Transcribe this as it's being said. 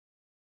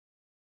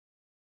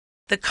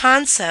The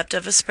concept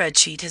of a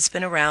spreadsheet has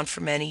been around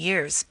for many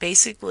years,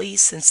 basically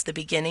since the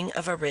beginning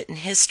of our written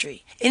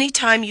history.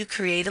 Anytime you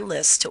create a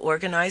list to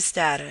organize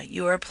data,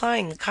 you are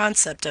applying the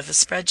concept of a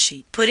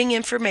spreadsheet, putting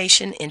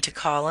information into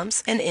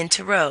columns and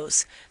into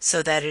rows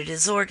so that it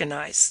is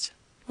organized.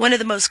 One of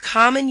the most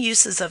common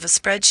uses of a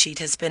spreadsheet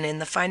has been in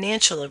the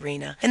financial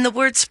arena, and the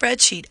word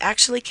spreadsheet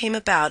actually came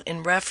about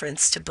in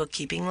reference to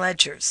bookkeeping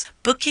ledgers.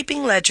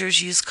 Bookkeeping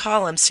ledgers use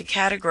columns to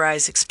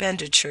categorize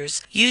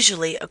expenditures,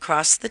 usually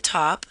across the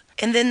top,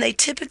 and then they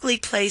typically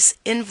place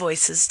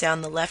invoices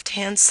down the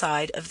left-hand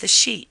side of the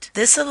sheet.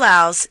 This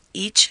allows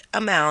each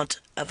amount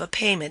of a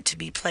payment to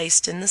be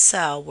placed in the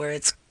cell where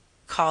its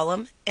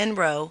column and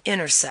row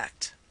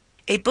intersect.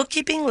 A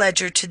bookkeeping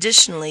ledger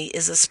traditionally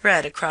is a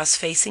spread across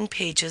facing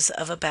pages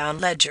of a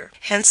bound ledger,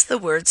 hence the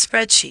word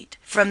spreadsheet.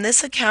 From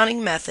this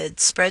accounting method,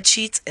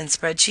 spreadsheets and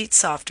spreadsheet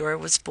software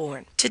was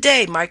born.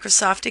 Today,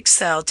 Microsoft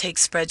Excel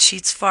takes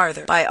spreadsheets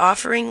farther by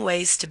offering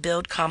ways to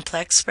build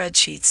complex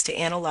spreadsheets to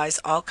analyze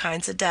all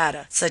kinds of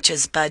data, such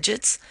as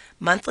budgets,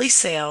 monthly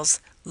sales,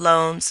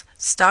 loans,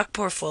 stock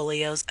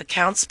portfolios,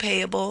 accounts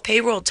payable,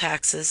 payroll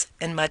taxes,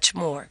 and much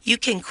more. You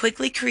can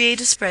quickly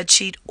create a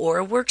spreadsheet or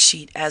a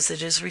worksheet as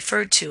it is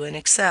referred to in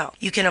Excel.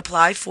 You can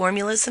apply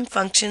formulas and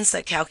functions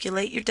that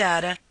calculate your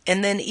data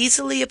and then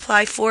easily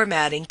apply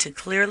formatting to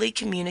clearly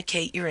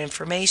communicate your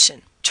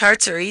information.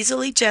 Charts are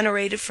easily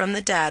generated from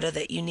the data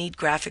that you need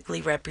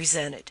graphically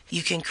represented.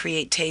 You can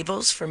create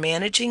tables for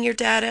managing your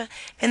data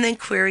and then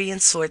query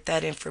and sort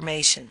that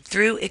information.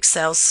 Through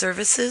Excel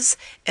services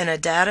and a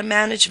data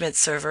management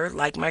server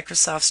like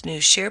Microsoft's new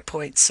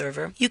SharePoint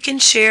server, you can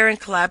share and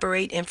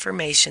collaborate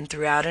information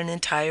throughout an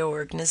entire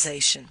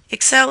organization.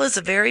 Excel is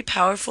a very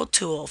powerful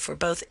tool for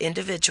both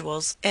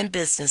individuals and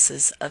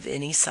businesses of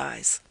any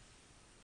size.